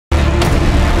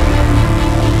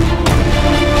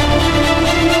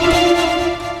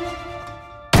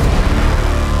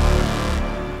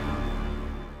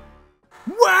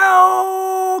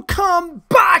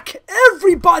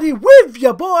everybody, with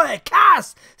your boy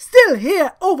Cass, still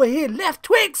here, over here, Left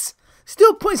Twix,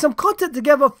 still putting some content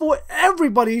together for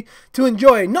everybody to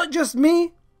enjoy, not just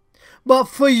me, but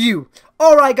for you.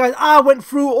 Alright guys, I went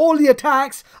through all the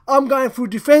attacks, I'm going through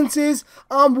defenses,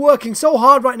 I'm working so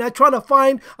hard right now trying to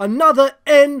find another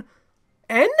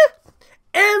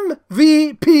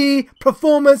MVP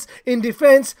performance in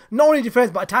defense, not only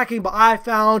defense but attacking. But I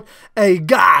found a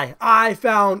guy. I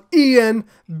found Ian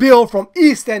Bill from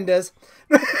EastEnders.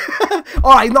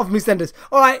 Alright, not from EastEnders.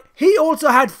 Alright, he also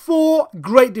had 4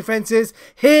 great defenses.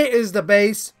 Here is the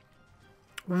base.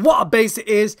 What a base it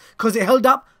is, because it held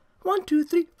up 1, 2,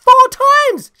 3, 4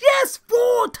 times. Yes,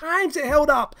 4 times it held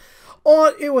up.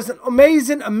 Oh, it was an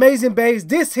amazing base.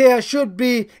 This here should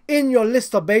be in your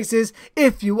list of bases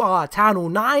if you are Town Hall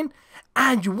 9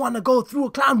 and you want to go through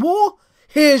a clan war.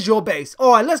 Here's your base.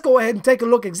 Alright, let's go ahead and take a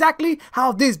look exactly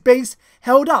how this base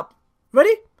held up.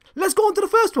 Ready? Let's go on to the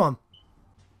first one.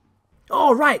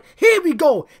 Alright, here we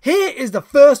go. Here is the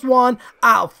first one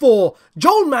out of 4.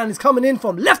 Joel Man is coming in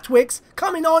from Left Twix,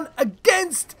 coming on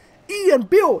against Ian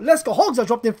Bill. Let's go. Hogs are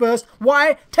dropped in first.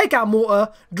 Why? Take out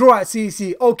mortar, draw out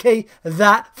CC. Okay,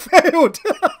 that failed.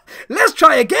 Let's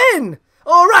try again.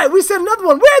 Alright, we said another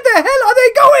one. Where the hell are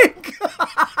they going?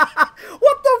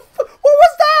 What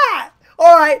was that?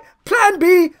 Alright, plan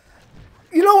B.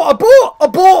 You know what?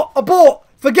 Abort.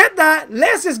 Forget that.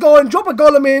 Let's just go and drop a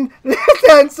golem in. Left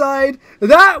hand side.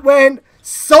 That went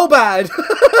so bad.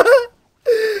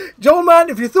 Joel Man,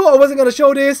 if you thought I wasn't going to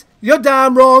show this, you're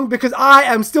damn wrong, because I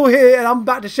am still here and I'm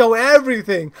about to show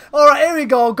everything. Alright, here we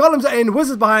go. Golems are in,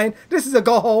 wizards behind. This is a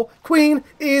go hole. Queen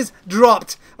is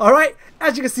dropped. Alright,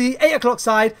 as you can see, 8 o'clock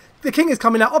side. The king is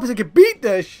coming out. Opposite can beat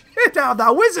the shit out of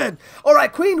that wizard.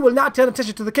 Alright, queen will now turn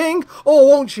attention to the king, or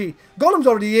won't she? Golem's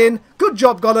already in. Good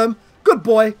job, Golem. Good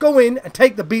boy. Go in and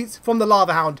take the beats from the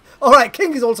lava hound. Alright,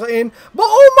 king is also in. But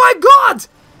oh my god!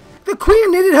 The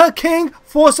queen needed her king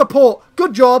for support.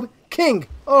 Good job, king.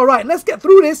 Alright, let's get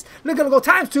through this. We're going to go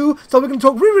 ×2 so we can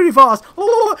talk really fast.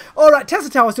 Alright, Tesla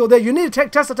Tower's still there. You need to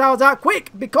take Tesla Towers out quick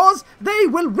because they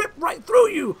will rip right through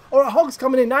you. Alright, Hogs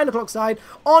coming in 9 o'clock side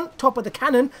on top of the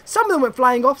cannon. Some of them went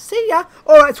flying off. See ya.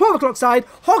 Alright, 12 o'clock side.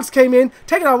 Hogs came in,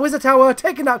 taking out Wizard Tower,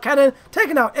 taking out cannon,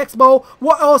 taking out X-Bow.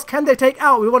 What else can they take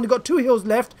out? We've only got 2 heals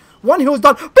left. 1 heal's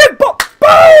done. Big bop!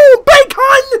 Boom!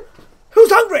 Bacon!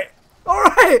 Who's hungry?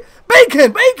 Alright,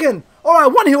 bacon.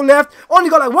 Alright, 1 heal left. Only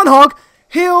got like 1 hog.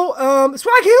 Heal,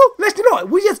 swag heal? Let's do it.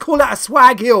 We just call that a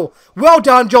swag heal. Well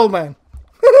done, Joel Man.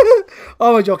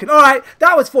 Oh, I'm joking. Alright,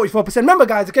 that was 44%. Remember,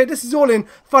 guys, okay, this is all in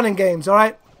fun and games,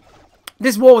 alright?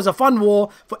 This war was a fun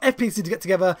war for FPC to get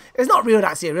together. It's not really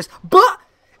that serious, but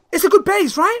it's a good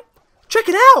base, right? Check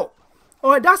it out.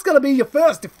 Alright, that's going to be your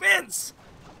first defense.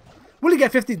 Will he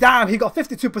get 50? Damn, he got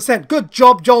 52%. Good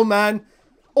job, Joel Man.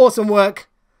 Awesome work.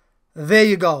 There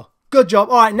you go. Good job.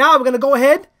 Alright, now we're going to go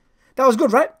ahead. That was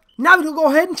good, right? Now we're going to go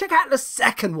ahead and check out the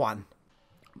second one.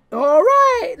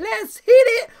 Alright, let's hit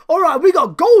it. Alright, we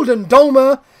got Golden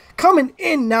Domer coming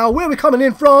in now. Where are we coming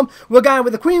in from? We're going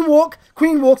with the Queen Walk.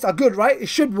 Queen Walks are good, right? It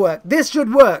should work. This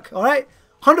should work, alright?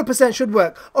 100% should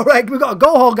work. Alright, we got a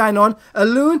Go Hole going on. A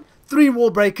Loon, 3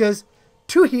 Wall Breakers,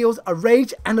 2 heals, a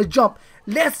Rage, and a Jump.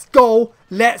 Let's go.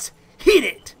 Let's hit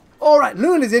it. Alright,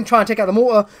 Loon is in trying to take out the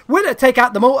mortar. Will it take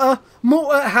out the mortar?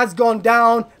 Mortar has gone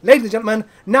down, ladies and gentlemen.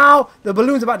 Now the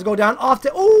balloon's about to go down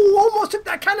after. Oh, almost took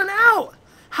that cannon out.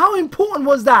 How important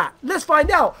was that? Let's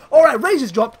find out. Alright, Rage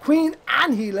has dropped, Queen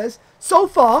and healers. So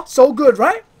far, so good,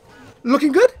 right?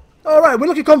 Looking good? Alright, we're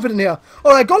looking confident here.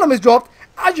 Alright, Golem is dropped.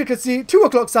 As you can see, 2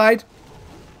 o'clock side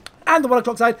and the 1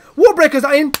 o'clock side. Wall breakers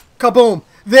are in. Kaboom.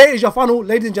 There is your funnel,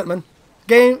 ladies and gentlemen.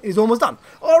 Game is almost done.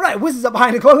 Alright, wizards are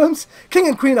behind the columns. King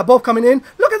and queen are both coming in.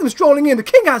 Look at them strolling in. The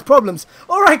king has problems.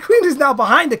 Alright, queen is now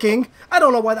behind the king. I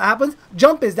don't know why that happens.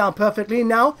 Jump is down perfectly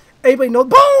now. Everybody knows.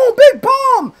 Boom! Big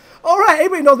bomb! Alright,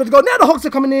 everybody knows where to go. Now the Hogs are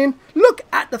coming in. Look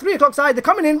at the 3 o'clock side. They're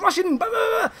coming in, rushing in.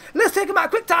 Let's take them out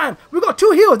quick time. We've got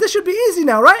 2 heals. This should be easy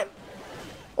now, right?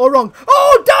 Or wrong.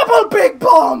 Oh, double big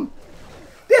bomb!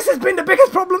 This has been the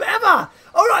biggest problem ever.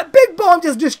 Alright, big bomb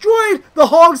just destroyed the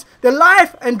Hogs. Their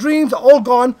life and dreams are all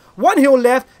gone. 1 heal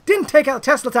left. Didn't take out the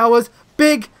Tesla Towers.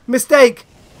 Big mistake.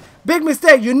 Big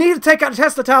mistake. You need to take out the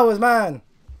Tesla Towers, man.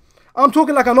 I'm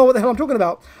talking like I know what the hell I'm talking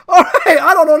about. Alright,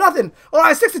 I don't know nothing.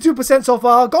 Alright, 62% so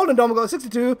far. Golden Domer got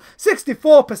 62.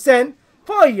 64%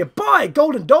 for your boy,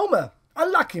 Golden Domer.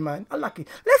 Unlucky, man. Unlucky.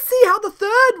 Let's see how the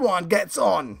third one gets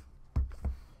on.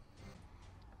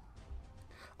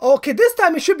 Okay, this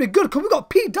time it should be good because we got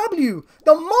PW,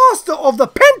 the master of the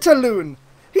Pentaloon.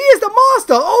 He is the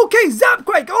master. Okay,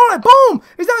 Zapquake. Alright, boom.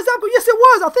 Is that Zapquake? Yes, it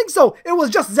was. I think so. It was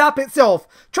just Zap itself.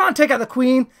 Trying to take out the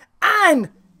queen and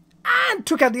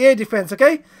took out the air defense,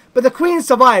 okay? But the queen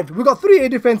survived. We got 3 air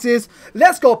defenses.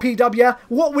 Let's go, PW.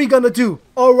 What we gonna do?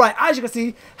 All right, as you can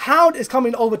see, Hound is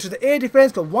coming over to the air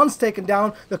defense because one's taken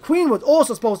down. The queen was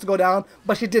also supposed to go down,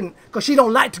 but she didn't because she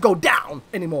don't like to go down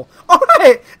anymore. All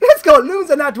right, let's go. Loons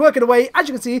are not working away. As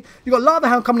you can see, you got Lava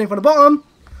Hound coming in from the bottom.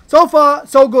 So far,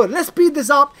 so good. Let's speed this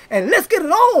up and let's get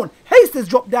it on. Haste is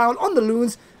dropped down on the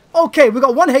loons. Okay, we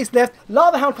got 1 haste left.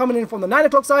 Lava Hound coming in from the 9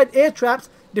 o'clock side. Air traps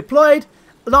deployed.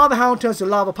 Lava Hound turns to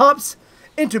Lava Pups.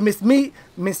 Into mincemeat.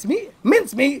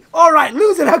 Alright,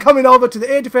 loons are now coming over to the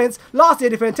air defense. Last air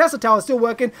defense. Tesla Tower is still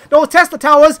working. Those Tesla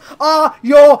Towers are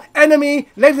your enemy.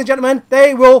 Ladies and gentlemen,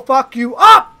 they will fuck you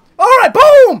up. Alright,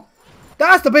 boom!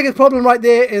 That's the biggest problem right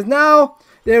there, is now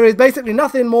there is basically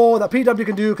nothing more that PW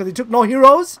can do because he took no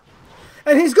heroes.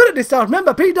 And he's good at this stuff.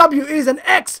 Remember, PW is an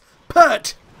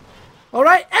expert.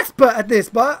 Alright, expert at this,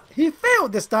 but he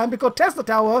failed this time because Tesla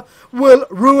Tower will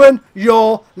ruin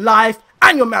your life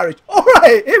and your marriage.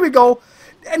 Alright, here we go.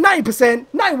 90%,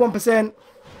 91%.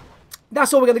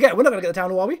 That's all we're going to get. We're not going to get the town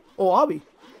hall, are we? Or are we?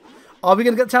 Are we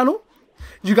going to get the town hall?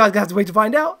 You guys have to wait to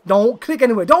find out. Don't click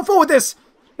anywhere. Don't forward this.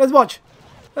 Let's watch.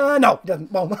 No, it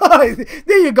doesn't. Well,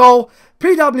 there you go.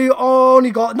 PW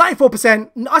only got 94%.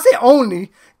 I say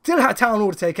only. Still had town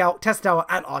hall to take out. Tesla Tower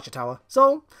and Archer Tower.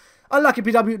 So, unlucky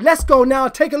PW. Let's go now.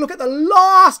 Take a look at the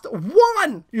last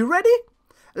one. You ready?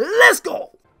 Let's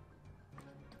go.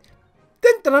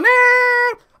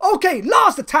 Okay,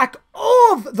 last attack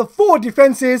of the 4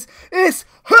 defenses is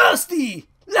Hursty.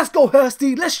 Let's go,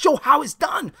 Hursty. Let's show how it's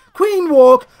done. Queen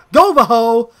walk, go the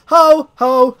ho, ho,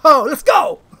 ho, ho. Let's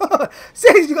go.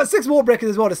 You got 6 wall breakers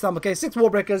as well this time, okay? 6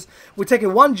 wall breakers. We're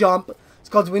taking 1 jump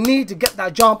because we need to get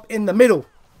that jump in the middle.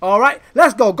 Alright,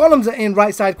 let's go. Golems are in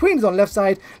right side. Queen is on left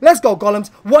side. Let's go, Golems.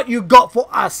 What you got for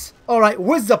us? Alright,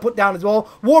 Wizards are put down as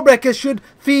well. Warbreakers should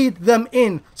feed them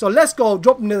in. So let's go.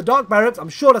 Drop them to the Dark Barracks. I'm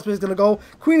sure that's where it's going to go.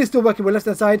 Queen is still working with left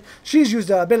hand side. She's used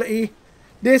her ability.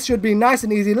 This should be nice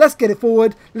and easy. Let's get it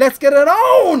forward. Let's get it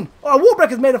on. Alright,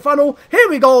 Warbreakers made a funnel. Here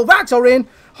we go. Vax are in.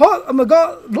 Oh my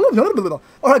god.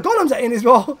 Alright, Golems are in as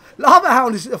well. Lava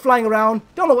Hound is flying around.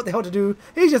 Don't know what the hell to do.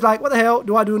 He's just like, what the hell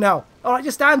do I do now? Alright,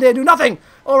 just stand there, do nothing.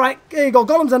 Alright, there you go.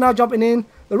 Golems are now jumping in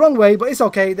the wrong way, but it's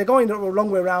okay. They're going the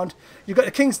wrong way around. You've got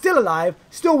the king still alive,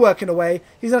 still working away.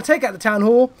 He's going to take out the town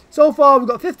hall. So far, we've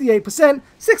got 58%,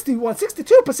 61,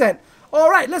 62%.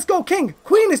 Alright, let's go, king.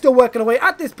 Queen is still working away.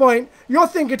 At this point, you're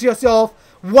thinking to yourself,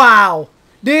 wow,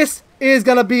 this is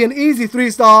going to be an easy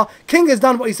 3-star. King has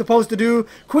done what he's supposed to do.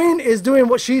 Queen is doing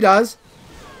what she does.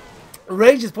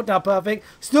 Rage is put down perfect.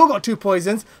 Still got 2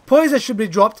 poisons. Poison should be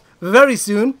dropped very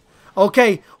soon.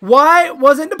 Okay, why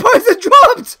wasn't the poison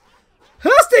dropped?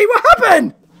 Hursty, what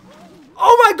happened?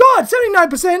 Oh my god,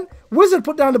 79%. Wizard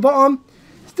put down the bottom.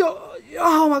 Still,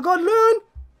 oh my god, Loon.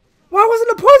 Why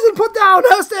wasn't the poison put down,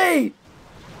 Hursty?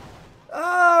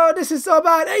 Oh, this is so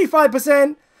bad.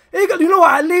 85%. You know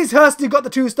what? At least Hursty got the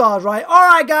 2 stars, right?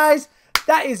 Alright, guys.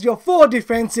 That is your 4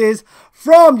 defenses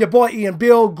from your boy Ian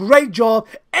Bill. Great job.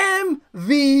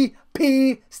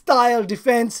 MVP style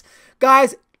defense.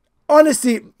 Guys,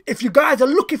 honestly, if you guys are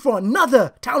looking for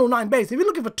another Town Hall 9 base, if you're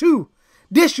looking for 2,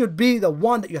 this should be the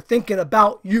one that you're thinking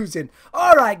about using.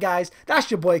 Alright, guys.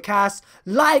 That's your boy Cass.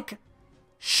 Like,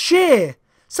 share,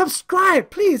 subscribe,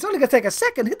 please. It's only going to take a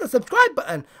second. Hit the subscribe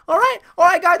button. Alright?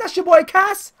 Alright, guys. That's your boy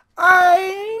Cass.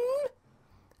 I'm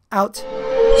out.